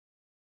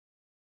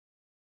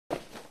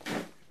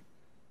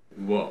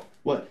Whoa.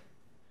 What?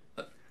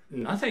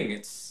 Nothing.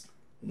 It's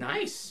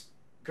nice.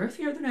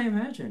 Girthier than I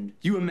imagined.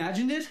 You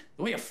imagined it?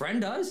 The way a friend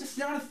does? It's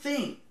not a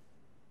thing.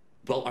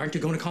 Well, aren't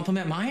you going to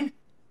compliment mine?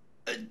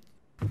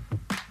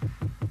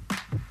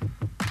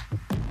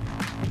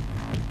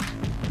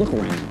 Look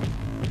around.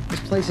 This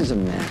place is a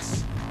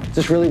mess. Is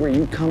this really where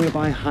you come to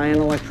buy high-end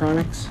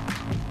electronics?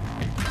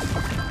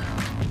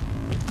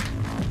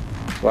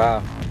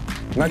 Wow.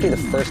 You might be the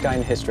first guy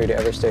in history to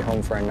ever stay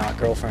home for a not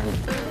girlfriend.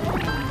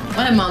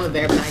 What a mama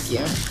bear back you.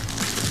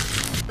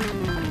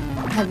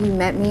 Have you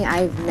met me?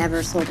 I've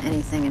never sold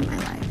anything in my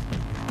life.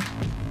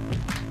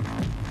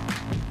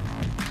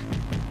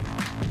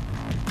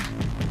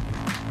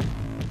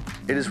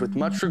 It is with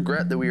much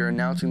regret that we are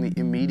announcing the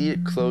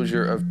immediate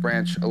closure of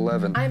Branch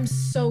 11. I'm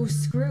so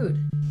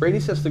screwed. Brady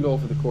sets the goal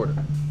for the quarter.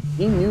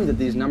 He knew that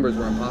these numbers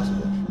were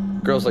impossible.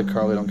 Girls like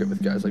Carly don't get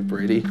with guys like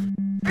Brady.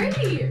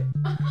 Brady!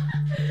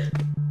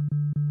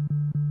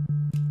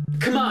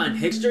 Come on,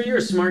 Hickster, you're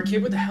a smart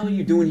kid. What the hell are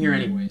you doing here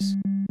anyways?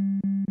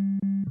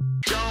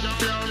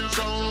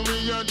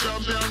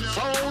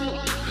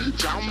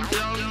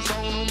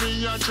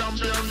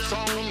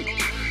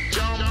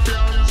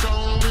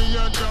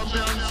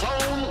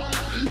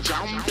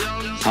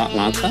 Hot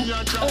matcha?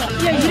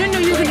 Yeah, you didn't know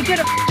you were gonna get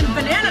a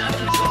banana,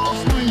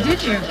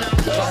 did you?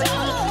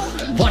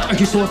 What are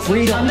you so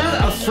afraid of? I'm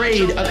not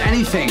afraid of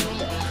anything.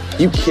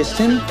 You kissed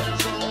him?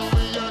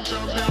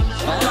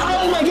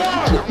 Oh my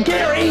God!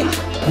 Gary!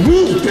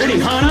 You dirty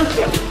Hana!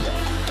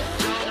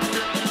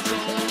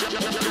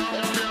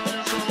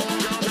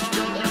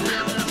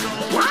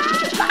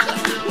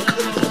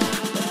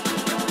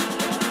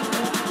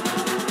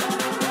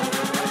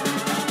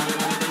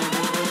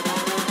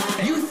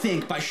 You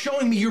think by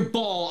showing me your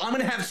ball, I'm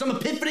gonna have some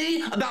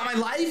epiphany about my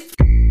life?